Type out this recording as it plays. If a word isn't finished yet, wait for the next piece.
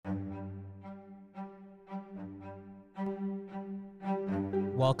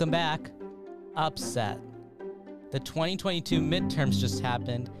Welcome back. Upset. The 2022 midterms just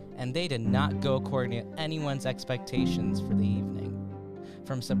happened, and they did not go according to anyone's expectations for the evening.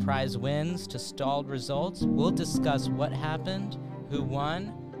 From surprise wins to stalled results, we'll discuss what happened, who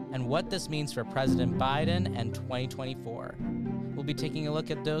won, and what this means for President Biden and 2024. We'll be taking a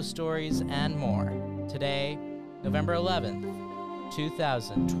look at those stories and more today, November 11th,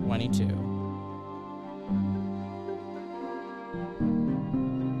 2022.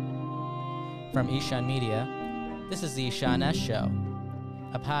 From Ishan Media, this is the Ishan S. Show,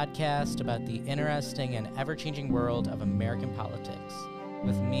 a podcast about the interesting and ever-changing world of American politics,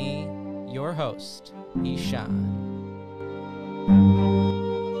 with me, your host, Ishan.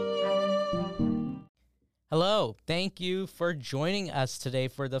 Hello, thank you for joining us today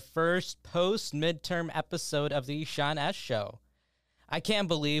for the first post-midterm episode of the Ishan S. Show. I can't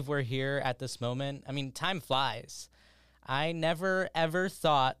believe we're here at this moment. I mean, time flies. I never, ever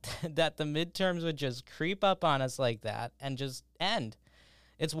thought that the midterms would just creep up on us like that and just end.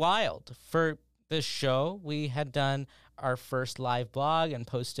 It's wild. For this show, we had done our first live blog and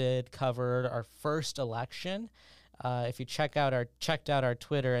covered our first election. If you checked out our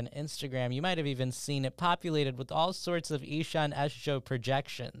Twitter and Instagram, you might have even seen it populated with all sorts of Ishan S. Show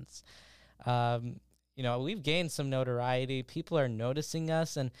projections. We've gained some notoriety. People are noticing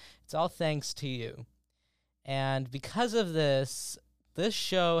us, and it's all thanks to you. And because of this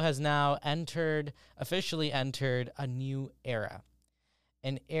show has now officially entered a new era.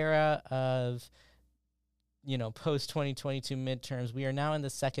 An era of, post-2022 midterms. We are now in the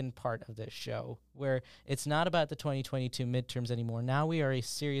second part of this show, where it's not about the 2022 midterms anymore. Now we are a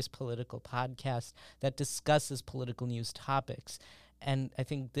serious political podcast that discusses political news topics. And I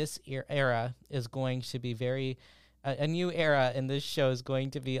think this era is going to be a new era in this show is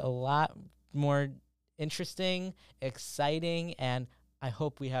going to be a lot more interesting, exciting, and I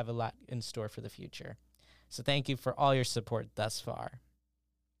hope we have a lot in store for the future. So thank you for all your support thus far.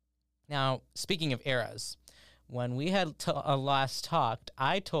 Now, speaking of eras, when we had last talked,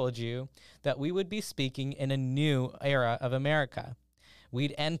 I told you that we would be speaking in a new era of America.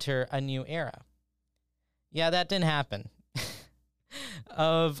 We'd enter a new era. Yeah, that didn't happen.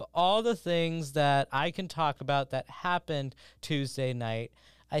 Of all the things that I can talk about that happened Tuesday night,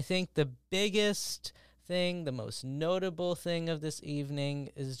 I think the biggest thing, the most notable thing of this evening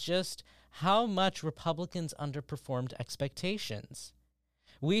is just how much Republicans underperformed expectations.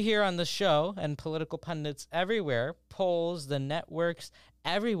 We here on the show and political pundits everywhere, polls, the networks,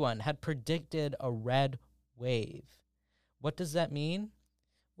 everyone had predicted a red wave. What does that mean?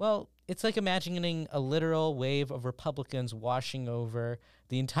 Well, it's like imagining a literal wave of Republicans washing over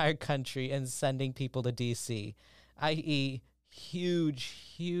the entire country and sending people to D.C., i.e.,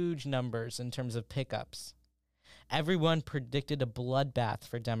 huge numbers in terms of pickups. Everyone predicted a bloodbath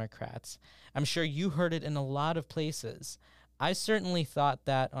for Democrats. I'm sure you heard it in a lot of places. I certainly thought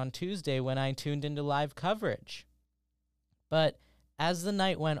that on Tuesday when I tuned into live coverage. But as the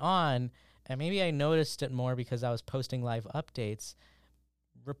night went on, and maybe I noticed it more because I was posting live updates,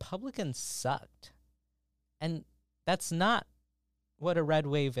 Republicans sucked. And that's not what a red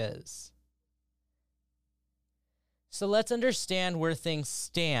wave is. So let's understand where things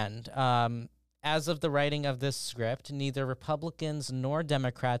stand. As of the writing of this script, neither Republicans nor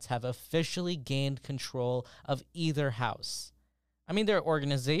Democrats have officially gained control of either house. I mean, there are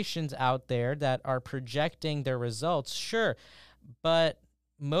organizations out there that are projecting their results, sure, but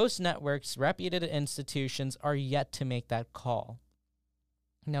most networks, reputed institutions, are yet to make that call.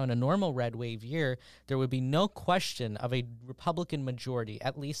 Now, in a normal red wave year, there would be no question of a Republican majority,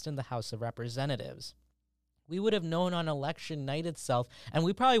 at least in the House of Representatives. We would have known on election night itself, and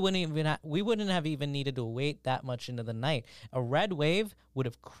we probably wouldn't have even needed to wait that much into the night. A red wave would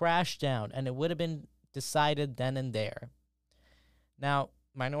have crashed down, and it would have been decided then and there. Now,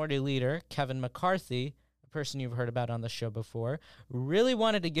 Minority Leader Kevin McCarthy, a person you've heard about on the show before, really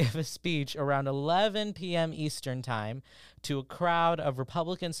wanted to give a speech around 11 p.m. Eastern Time to a crowd of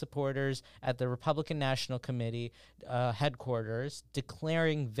Republican supporters at the Republican National Committee headquarters,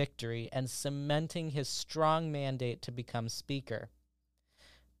 declaring victory and cementing his strong mandate to become Speaker.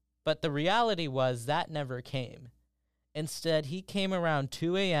 But the reality was that never came. Instead, he came around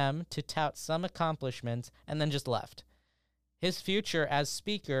 2 a.m. to tout some accomplishments and then just left. His future as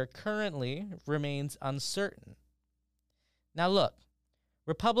Speaker currently remains uncertain. Now look,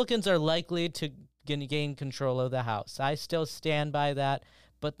 Republicans are likely to gain control of the House. I still stand by that,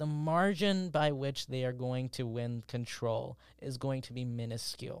 but the margin by which they are going to win control is going to be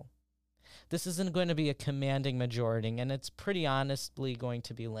minuscule. This isn't going to be a commanding majority, and it's pretty honestly going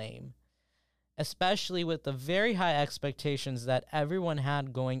to be lame. especially with the very high expectations that everyone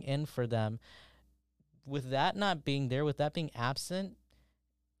had going in for them. With that not being there, with that being absent,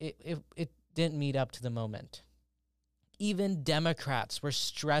 it didn't meet up to the moment. Even Democrats were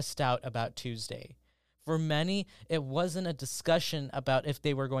stressed out about Tuesday. For many, it wasn't a discussion about if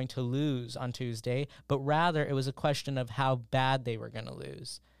they were going to lose on Tuesday, but rather it was a question of how bad they were going to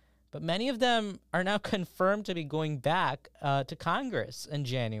lose. But many of them are now confirmed to be going back to Congress in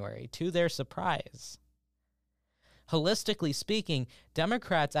January, to their surprise. Holistically speaking,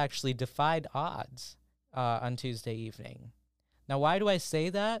 Democrats actually defied odds on Tuesday evening. Now, why do I say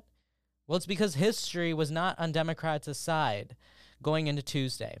that? Well, it's because history was not on Democrats' side going into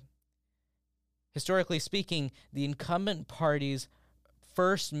Tuesday. Historically speaking, the incumbent party's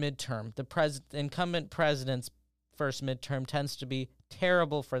first midterm, the incumbent president's first midterm, tends to be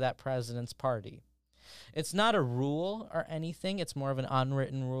terrible for that president's party. It's not a rule or anything. It's more of an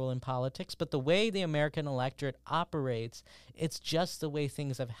unwritten rule in politics. But the way the American electorate operates, it's just the way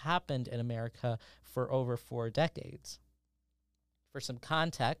things have happened in America for over 4 decades. For some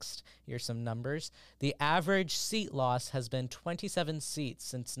context, here's some numbers. The average seat loss has been 27 seats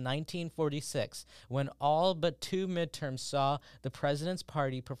since 1946, when all but 2 midterms saw the president's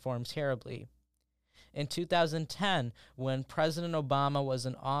party perform terribly. In 2010, when President Obama was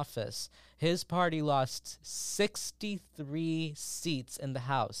in office, his party lost 63 seats in the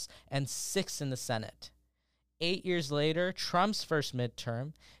House and 6 in the Senate. 8 years later, Trump's first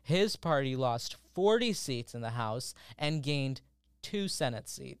midterm, his party lost 40 seats in the House and gained 2 Senate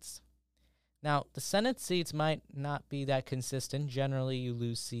seats. Now, the Senate seats might not be that consistent. Generally, you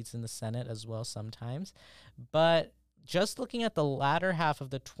lose seats in the Senate as well sometimes. But just looking at the latter half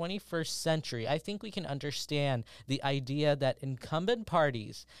of the 21st century, I think we can understand the idea that incumbent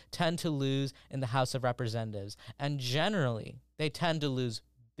parties tend to lose in the House of Representatives, and generally, they tend to lose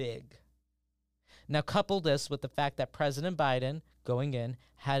big. Now, couple this with the fact that President Biden, going in,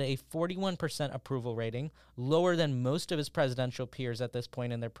 had a 41% approval rating, lower than most of his presidential peers at this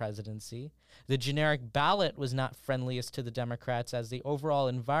point in their presidency. The generic ballot was not friendliest to the Democrats, as the overall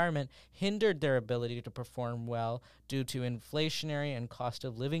environment hindered their ability to perform well due to inflationary and cost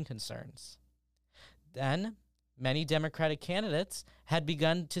of living concerns. Then, many Democratic candidates had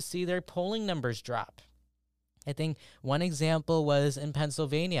begun to see their polling numbers drop. I think one example was in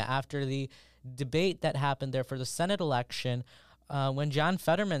Pennsylvania after the debate that happened there for the Senate election, when John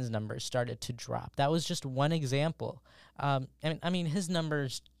Fetterman's numbers started to drop. That was just one example. His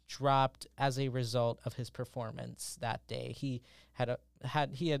numbers dropped as a result of his performance that day. He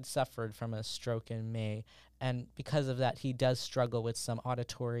had suffered from a stroke in May, and because of that, he does struggle with some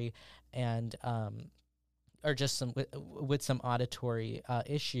auditory and with some auditory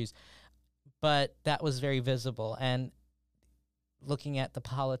issues. But that was very visible, and looking at the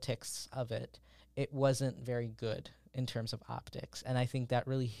politics of it, it wasn't very good in terms of optics. And I think that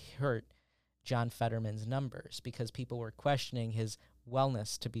really hurt John Fetterman's numbers because people were questioning his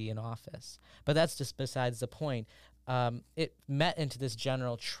wellness to be in office. But that's just besides the point. It met into this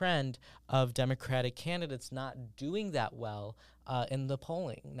general trend of Democratic candidates not doing that well in the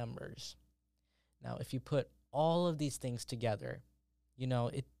polling numbers. Now, if you put all of these things together,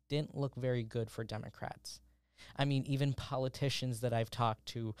 it didn't look very good for Democrats. I mean, even politicians that I've talked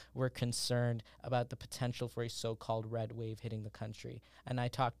to were concerned about the potential for a so-called red wave hitting the country. And I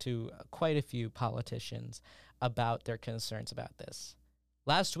talked to quite a few politicians about their concerns about this.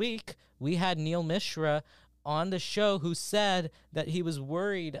 Last week, we had Neil Mishra on the show who said that he was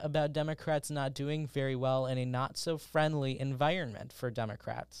worried about Democrats not doing very well in a not-so-friendly environment for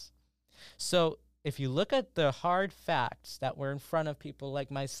Democrats. So if you look at the hard facts that were in front of people like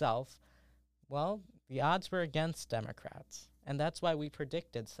myself, well, the odds were against Democrats, and that's why we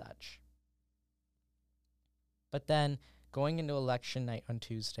predicted such. But then, going into election night on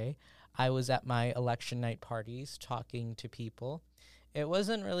Tuesday, I was at my election night parties talking to people. It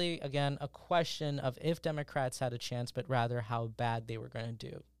wasn't really, again, a question of if Democrats had a chance, but rather how bad they were going to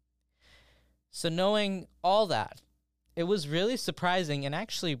do. So knowing all that, it was really surprising and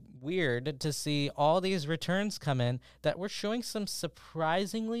actually weird to see all these returns come in that were showing some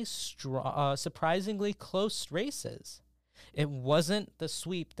surprisingly close races. It wasn't the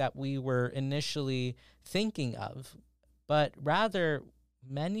sweep that we were initially thinking of, but rather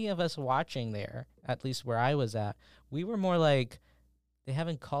many of us watching there, at least where I was at, we were more like, they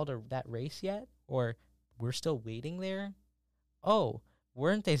haven't called that race yet? Or we're still waiting there? Oh,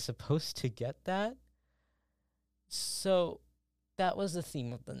 weren't they supposed to get that? So that was the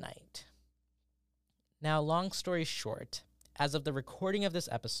theme of the night. Now, long story short, as of the recording of this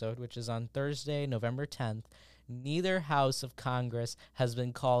episode, which is on Thursday, November 10th, neither house of Congress has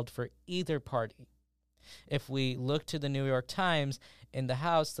been called for either party. If we look to the New York Times, in the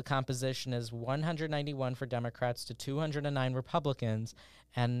House, the composition is 191 for Democrats to 209 Republicans,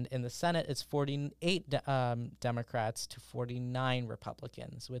 and in the Senate, it's 48 Democrats to 49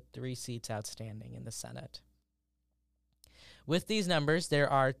 Republicans, with 3 seats outstanding in the Senate. With these numbers, there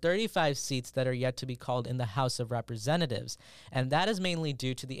are 35 seats that are yet to be called in the House of Representatives, and that is mainly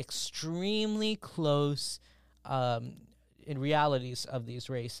due to the extremely close in realities of these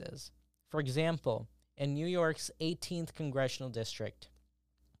races. For example, in New York's 18th congressional district,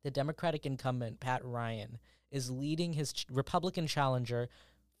 the Democratic incumbent, Pat Ryan, is leading his Republican challenger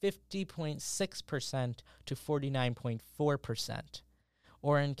 50.6% to 49.4%.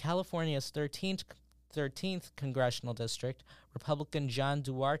 Or in California's 13th congressional district, Republican John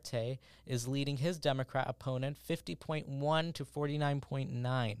Duarte is leading his Democrat opponent 50.1 to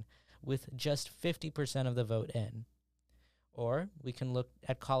 49.9, with just 50% of the vote in. Or we can look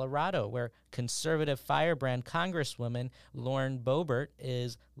at Colorado, where conservative firebrand Congresswoman Lauren Boebert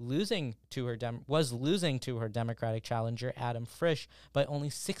was losing to her Democratic challenger Adam Frisch by only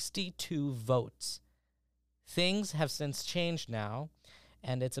 62 votes. Things have since changed now,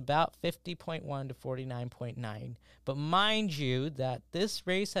 and it's about 50.1 to 49.9. But mind you that this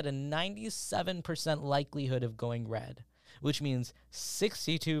race had a 97% likelihood of going red, which means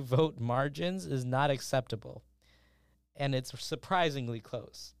 62 vote margins is not acceptable. And it's surprisingly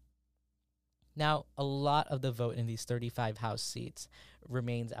close. Now, a lot of the vote in these 35 House seats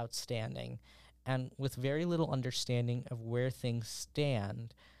remains outstanding, and with very little understanding of where things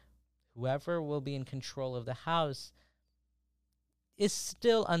stand, whoever will be in control of the House is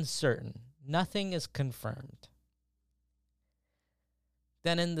still uncertain. Nothing is confirmed.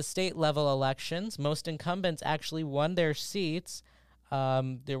 Then in the state-level elections, most incumbents actually won their seats.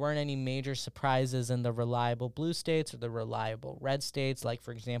 There weren't any major surprises in the reliable blue states or the reliable red states. Like,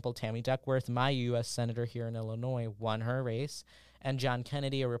 for example, Tammy Duckworth, my U.S. Senator here in Illinois, won her race, and John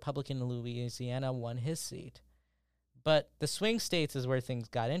Kennedy, a Republican in Louisiana, won his seat. But the swing states is where things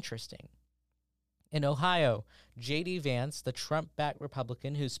got interesting. In Ohio, J.D. Vance, the Trump-backed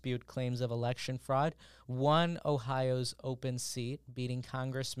Republican who spewed claims of election fraud, won Ohio's open seat, beating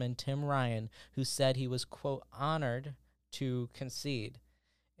Congressman Tim Ryan, who said he was, quote, honored to concede.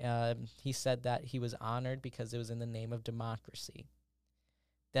 He said that he was honored because it was in the name of democracy.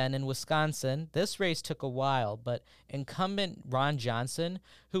 Then in Wisconsin, this race took a while, but incumbent Ron Johnson,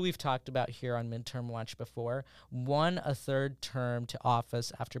 who we've talked about here on Midterm Watch before, won a third term to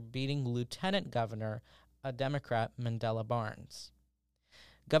office after beating Lieutenant Governor, a Democrat, Mandela Barnes.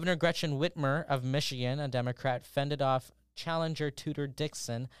 Governor Gretchen Whitmer of Michigan, a Democrat, fended off challenger Tudor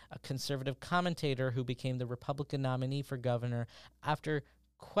Dixon, a conservative commentator who became the Republican nominee for governor after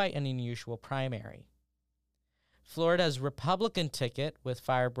quite an unusual primary. Florida's Republican ticket, with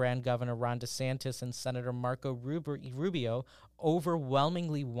firebrand Governor Ron DeSantis and Senator Marco Rubio,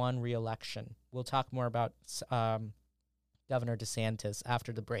 overwhelmingly won re-election. We'll talk more about Governor DeSantis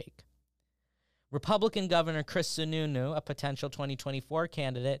after the break. Republican Governor Chris Sununu, a potential 2024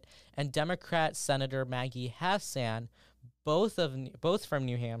 candidate, and Democrat Senator Maggie Hassan, both from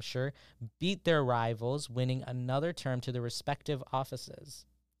New Hampshire, beat their rivals, winning another term to their respective offices.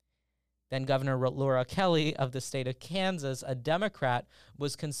 Then Governor Laura Kelly of the state of Kansas, a Democrat,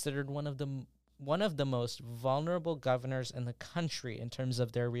 was considered one of the most vulnerable governors in the country in terms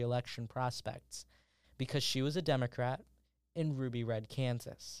of their re-election prospects, because she was a Democrat in ruby red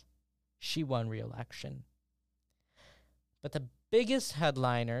Kansas. She won re-election. But the biggest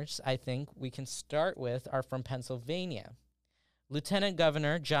headliners, I think we can start with, are from Pennsylvania. Lieutenant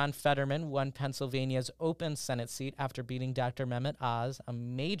Governor John Fetterman won Pennsylvania's open Senate seat after beating Dr. Mehmet Oz, a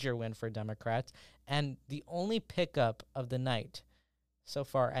major win for Democrats, and the only pickup of the night, so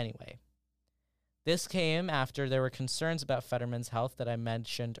far anyway. This came after there were concerns about Fetterman's health that I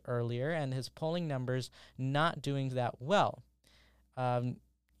mentioned earlier, and his polling numbers not doing that well.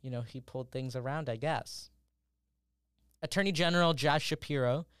 He pulled things around, I guess. Attorney General Josh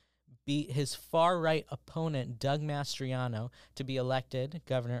Shapiro beat his far-right opponent, Doug Mastriano, to be elected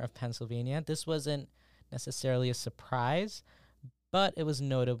governor of Pennsylvania. This wasn't necessarily a surprise, but it was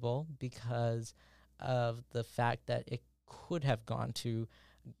notable because of the fact that it could have gone to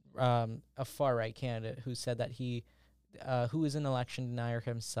a far-right candidate who said that who is an election denier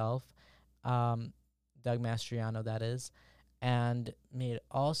himself, Doug Mastriano, that is, and made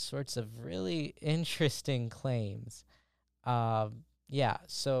all sorts of really interesting claims.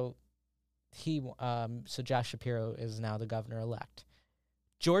 So Josh Shapiro is now the governor-elect.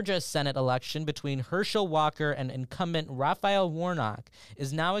 Georgia's Senate election between Herschel Walker and incumbent Raphael Warnock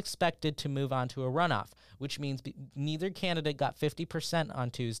is now expected to move on to a runoff, which means neither candidate got 50%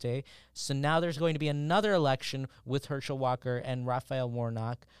 on Tuesday. So now there's going to be another election with Herschel Walker and Raphael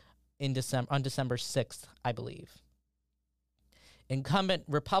Warnock on December 6th, I believe. Incumbent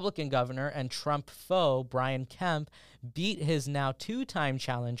Republican governor and Trump foe Brian Kemp beat his now two-time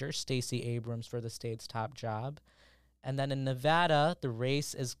challenger Stacey Abrams for the state's top job. And then in Nevada, the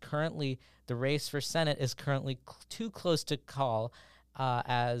race for Senate is currently too close to call,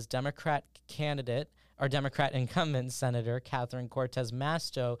 as Democrat incumbent Senator Catherine Cortez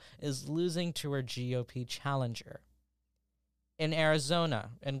Masto is losing to her GOP challenger. In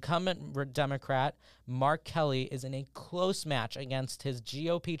Arizona, incumbent Democrat Mark Kelly is in a close match against his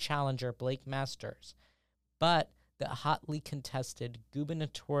GOP challenger Blake Masters, but the hotly contested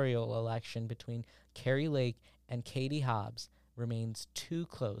gubernatorial election between Kari Lake and Katie Hobbs remains too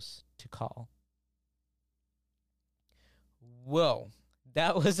close to call. Whoa,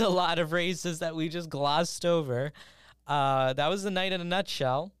 that was a lot of races that we just glossed over. That was the night in a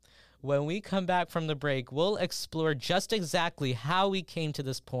nutshell. When we come back from the break, we'll explore just exactly how we came to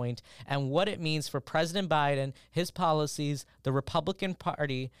this point and what it means for President Biden, his policies, the Republican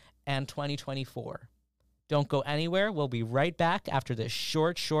Party, and 2024. Don't go anywhere. We'll be right back after this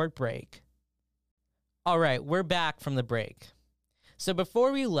short break. All right, we're back from the break. So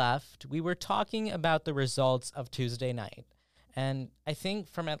before we left, we were talking about the results of Tuesday night. And I think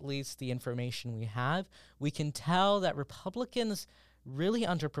from at least the information we have, we can tell that Republicans really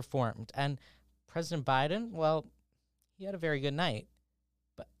underperformed. And President Biden, well, he had a very good night.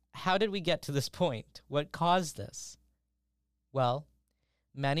 But how did we get to this point? What caused this? Well,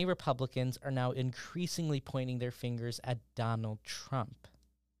 many Republicans are now increasingly pointing their fingers at Donald Trump.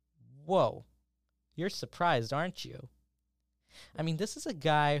 Whoa. You're surprised, aren't you? I mean, this is a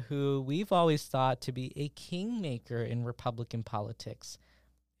guy who we've always thought to be a kingmaker in Republican politics.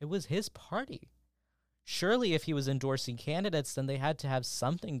 It was his party. Surely if he was endorsing candidates, then they had to have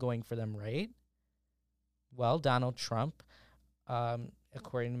something going for them, right? Well, Donald Trump,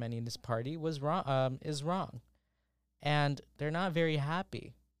 according to many in his party, is wrong. And they're not very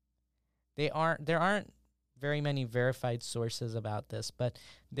happy. There aren't very many verified sources about this, but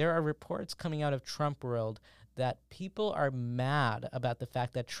there are reports coming out of Trump world that people are mad about the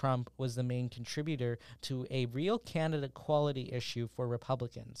fact that Trump was the main contributor to a real candidate quality issue for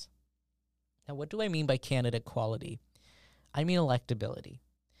Republicans. Now, what do I mean by candidate quality? I mean electability.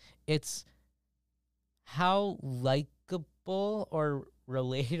 It's how likable or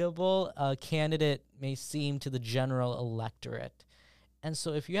relatable a candidate may seem to the general electorate. And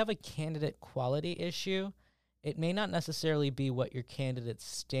so if you have a candidate quality issue, it may not necessarily be what your candidate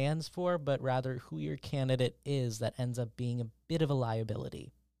stands for, but rather who your candidate is that ends up being a bit of a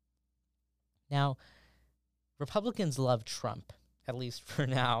liability. Now, Republicans love Trump, at least for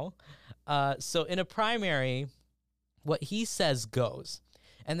now. So in a primary, what he says goes.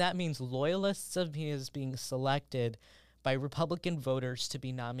 And that means loyalists of his being selected by Republican voters to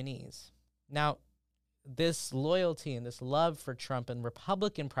be nominees. Now, this loyalty and this love for Trump in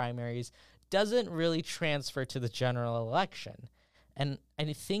Republican primaries doesn't really transfer to the general election. And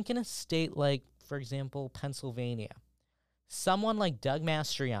I think in a state like, for example, Pennsylvania, someone like Doug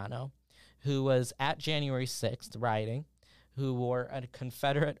Mastriano, who was at January 6th rioting, who wore a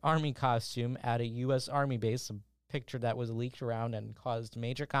Confederate Army costume at a U.S. Army base, a picture that was leaked around and caused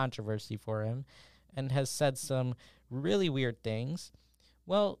major controversy for him, and has said some really weird things.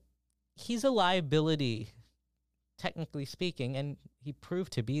 Well, he's a liability, technically speaking, and he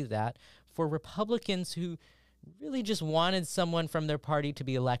proved to be that, for Republicans who really just wanted someone from their party to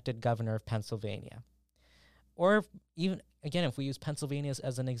be elected governor of Pennsylvania. Or even, again, if we use Pennsylvania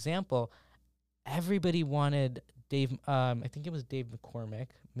as an example, everybody wanted I think it was Dave McCormick.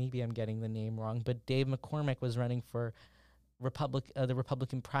 Maybe I'm getting the name wrong, but Dave McCormick was running for the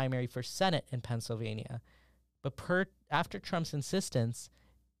Republican primary for Senate in Pennsylvania. But after Trump's insistence,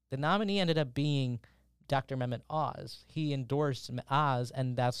 the nominee ended up being Dr. Mehmet Oz. He endorsed Oz,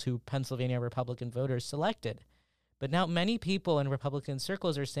 and that's who Pennsylvania Republican voters selected. But now many people in Republican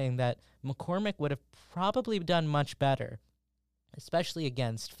circles are saying that McCormick would have probably done much better, especially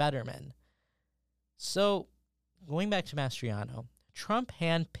against Fetterman. So, going back to Mastriano, Trump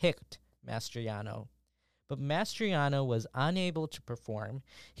handpicked Mastriano, but Mastriano was unable to perform.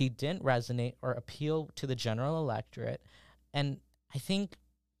 He didn't resonate or appeal to the general electorate, and I think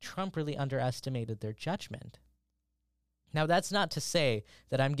Trump really underestimated their judgment. Now, that's not to say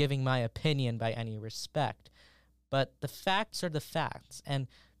that I'm giving my opinion by any respect, but the facts are the facts, and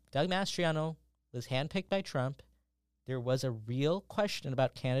Doug Mastriano was handpicked by Trump, there was a real question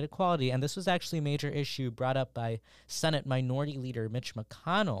about candidate quality, and this was actually a major issue brought up by Senate Minority Leader Mitch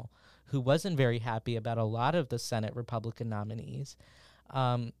McConnell, who wasn't very happy about a lot of the Senate Republican nominees.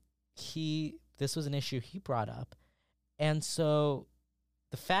 This was an issue he brought up, and so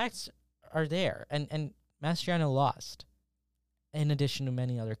the facts are there, and Mastriano lost, in addition to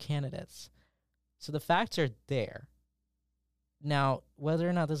many other candidates. So the facts are there. Now, whether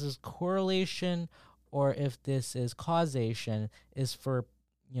or not this is correlation or if this is causation is for,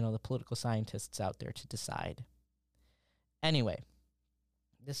 the political scientists out there to decide. Anyway,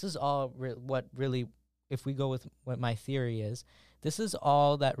 this is all what really, if we go with what my theory is, this is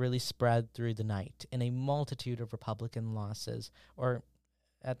all that really spread through the night in a multitude of Republican losses, or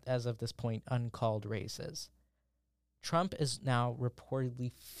as of this point, uncalled races. Trump is now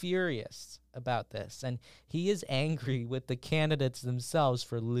reportedly furious about this, and he is angry with the candidates themselves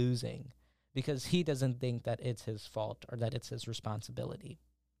for losing because he doesn't think that it's his fault or that it's his responsibility.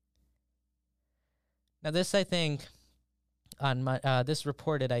 Now, this, I think, this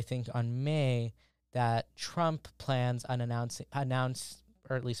reported, I think, on May that Trump planned on announcing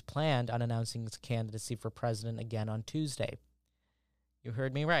his candidacy for president again on Tuesday. You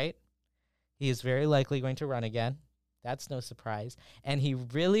heard me right. He is very likely going to run again. That's no surprise. And he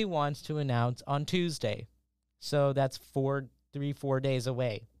really wants to announce on Tuesday. So that's 4 days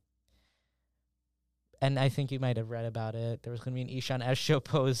away. And I think you might have read about it. There was going to be an Ishan Esho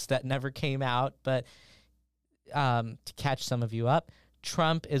post that never came out. But to catch some of you up,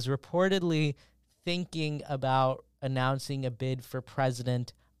 Trump is reportedly thinking about announcing a bid for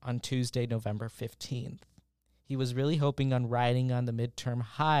president on Tuesday, November 15th. He was really hoping on riding on the midterm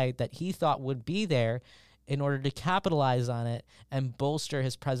high that he thought would be there in order to capitalize on it and bolster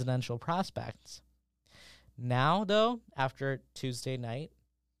his presidential prospects. Now, though, after Tuesday night,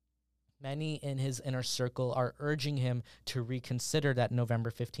 many in his inner circle are urging him to reconsider that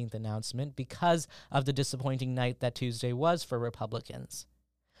November 15th announcement because of the disappointing night that Tuesday was for Republicans.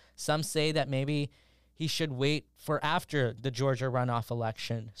 Some say that maybe he should wait for after the Georgia runoff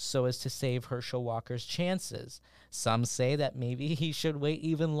election so as to save Herschel Walker's chances. Some say that maybe he should wait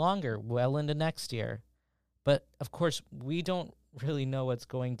even longer, well into next year. But, of course, we don't really know what's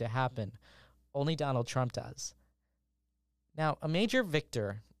going to happen. Only Donald Trump does. Now, a major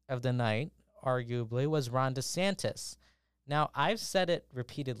victor of the night, arguably, was Ron DeSantis. Now, I've said it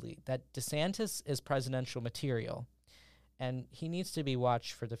repeatedly that DeSantis is presidential material, and he needs to be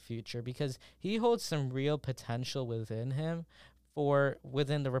watched for the future because he holds some real potential within him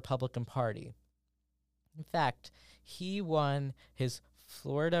within the Republican Party. In fact, he won his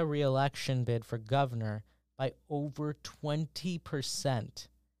Florida re-election bid for governor by over 20%.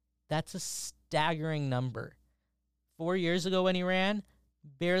 That's a staggering number. 4 years ago when he ran,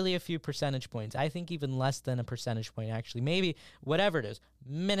 barely a few percentage points. I think even less than a percentage point, actually. Maybe, whatever it is,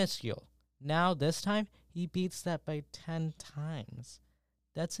 minuscule. Now, this time, he beats that by 10 times.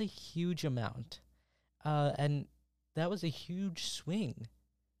 That's a huge amount. And that was a huge swing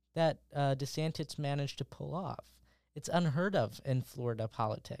that DeSantis managed to pull off. It's unheard of in Florida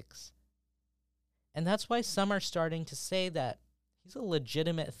politics. And that's why some are starting to say that he's a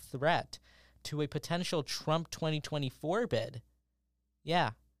legitimate threat to a potential Trump 2024 bid.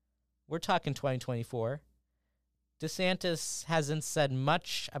 Yeah, we're talking 2024. DeSantis hasn't said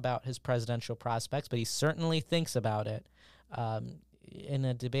much about his presidential prospects, but he certainly thinks about it. In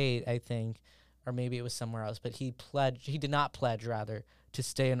a debate, I think, or maybe it was somewhere else, but he did not pledge, to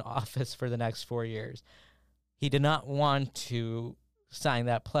stay in office for the next 4 years. He did not want to sign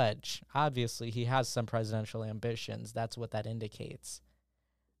that pledge. Obviously, he has some presidential ambitions. That's what that indicates.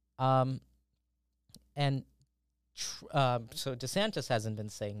 So DeSantis hasn't been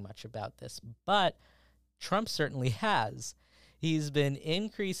saying much about this, but Trump certainly has. He's been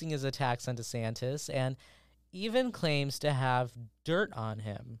increasing his attacks on DeSantis and even claims to have dirt on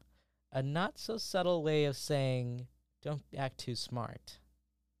him. A not so subtle way of saying, don't act too smart.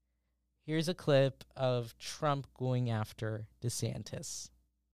 Here's a clip of Trump going after DeSantis.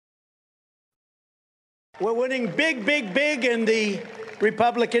 We're winning big, big, big in the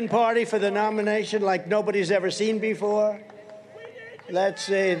Republican Party for the nomination like nobody's ever seen before. Let's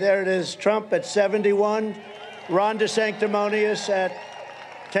see, there it is, Trump at 71, Ron DeSanctimonious at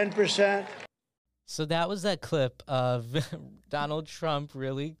 10%. So that was that clip of Donald Trump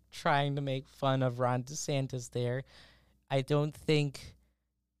really trying to make fun of Ron DeSantis there. I don't think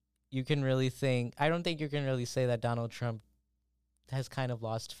you can really say that Donald Trump has kind of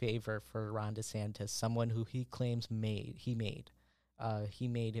lost favor for Ron DeSantis, someone who he claims he made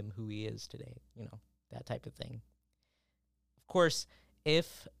him who he is today, that type of thing. Of course,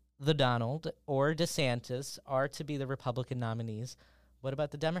 if the Donald or DeSantis are to be the Republican nominees, what about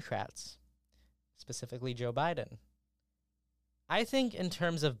the Democrats, specifically Joe Biden? I think in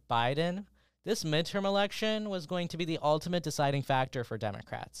terms of Biden, this midterm election was going to be the ultimate deciding factor for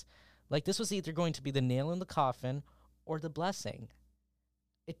Democrats. Like, this was either going to be the nail in the coffin or the blessing.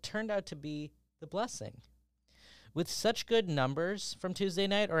 It turned out to be the blessing. With such good numbers from Tuesday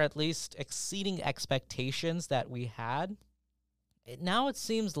night, or at least exceeding expectations that we had, now it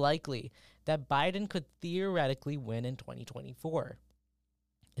seems likely that Biden could theoretically win in 2024,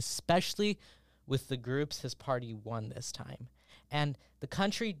 especially with the groups his party won this time. And the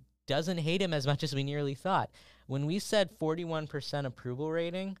country doesn't hate him as much as we nearly thought. When we said 41% approval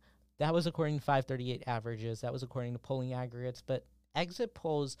rating, that was according to 538 averages. That was according to polling aggregates. But exit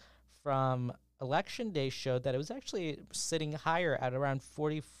polls from Election Day showed that it was actually sitting higher at around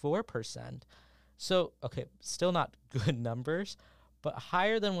 44%. So, okay, still not good numbers, but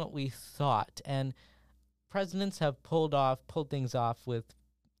higher than what we thought. And presidents have pulled things off with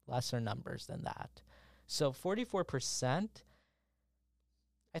lesser numbers than that. So 44%,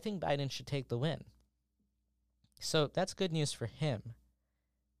 I think Biden should take the win. So that's good news for him.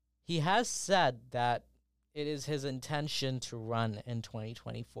 He has said that it is his intention to run in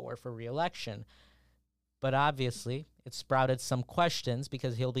 2024 for re-election. But obviously, it sprouted some questions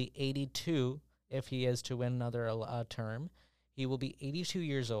because he'll be 82 if he is to win another term. He will be 82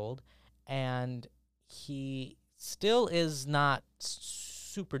 years old, and he still is not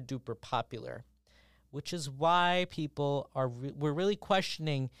super duper popular, which is why people were really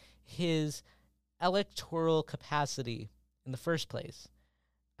questioning his electoral capacity in the first place.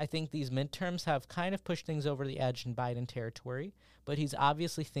 I think these midterms have kind of pushed things over the edge in Biden territory, but he's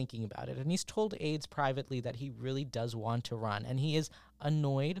obviously thinking about it. And he's told aides privately that he really does want to run. And he is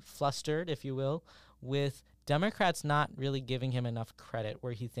annoyed, flustered, if you will, with Democrats not really giving him enough credit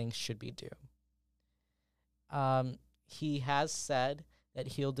where he thinks should be due. He has said that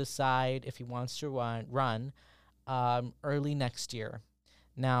he'll decide if he wants to run early next year.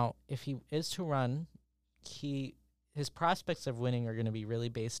 Now, if he is to run, his prospects of winning are going to be really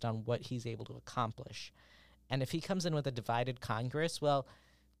based on what he's able to accomplish. And if he comes in with a divided Congress, well,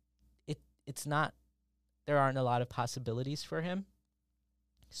 there aren't a lot of possibilities for him.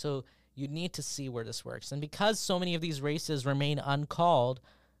 So you need to see where this works. And because so many of these races remain uncalled,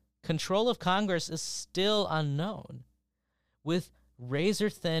 control of Congress is still unknown. With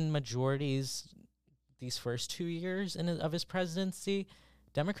razor-thin majorities these first 2 years of his presidency,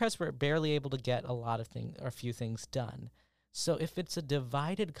 Democrats were barely able to get a few things done. So if it's a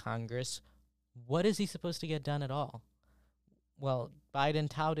divided Congress, what is he supposed to get done at all? Well, Biden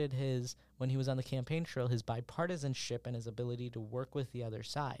touted when he was on the campaign trail, his bipartisanship and his ability to work with the other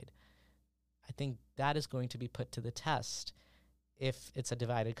side. I think that is going to be put to the test if it's a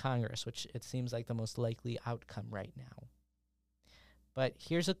divided Congress, which it seems like the most likely outcome right now. But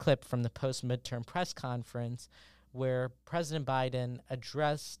here's a clip from the post-midterm press conference where President Biden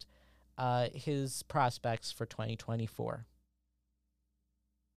addressed his prospects for 2024.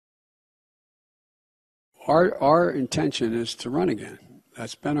 Our intention is to run again.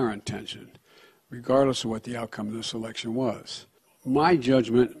 That's been our intention, regardless of what the outcome of this election was. My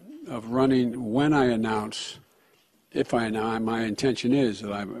judgment of running when I announce, if I announce, my intention is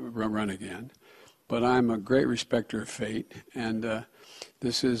that I run again. But I'm a great respecter of fate, and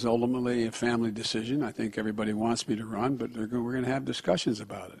this is ultimately a family decision. I think everybody wants me to run, but we're going to have discussions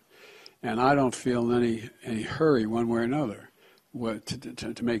about it. And I don't feel any hurry one way or another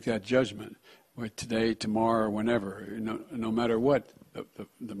to make that judgment. Today, tomorrow, or whenever, no matter what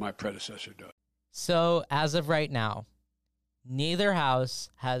my predecessor does. So, as of right now, neither house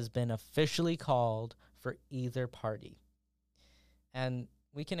has been officially called for either party. And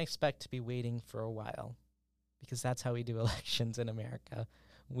we can expect to be waiting for a while, because that's how we do elections in America.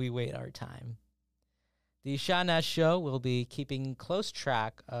 We wait our time. The Sean Nash Show will be keeping close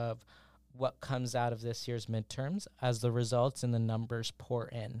track of what comes out of this year's midterms as the results and the numbers pour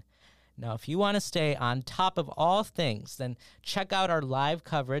in. Now, if you want to stay on top of all things, then check out our live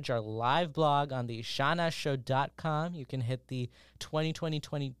coverage, our live blog on the SeanNashShow.com. You can hit the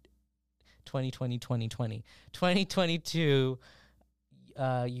 2022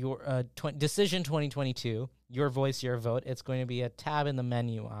 Decision 2022, Your Voice, Your Vote. It's going to be a tab in the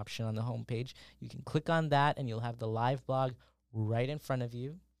menu option on the homepage. You can click on that, and you'll have the live blog right in front of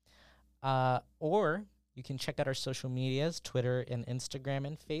you. Or you can check out our social medias, Twitter and Instagram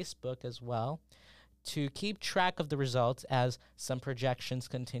and Facebook as well, to keep track of the results as some projections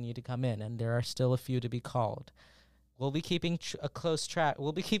continue to come in, and there are still a few to be called. We'll be keeping a close track.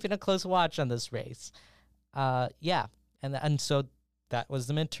 We'll be keeping a close watch on this race. And so that was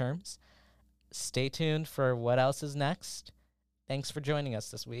the midterms. Stay tuned for what else is next. Thanks for joining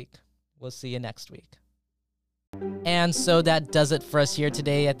us this week. We'll see you next week. And so that does it for us here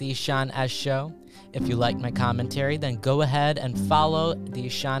today at the Sean S. Show. If you liked my commentary, then go ahead and follow the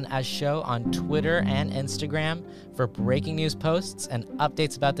Sean S. Show on Twitter and Instagram for breaking news posts and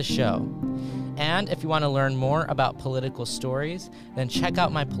updates about the show. And if you want to learn more about political stories, then check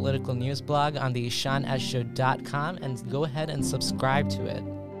out my political news blog on the SeanSShow.com and go ahead and subscribe to it.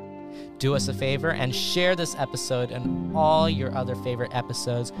 Do us a favor and share this episode and all your other favorite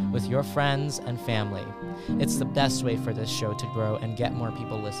episodes with your friends and family. It's the best way for this show to grow and get more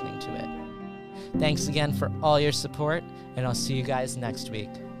people listening to it. Thanks again for all your support, and I'll see you guys next week.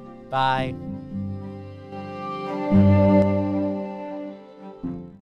 Bye.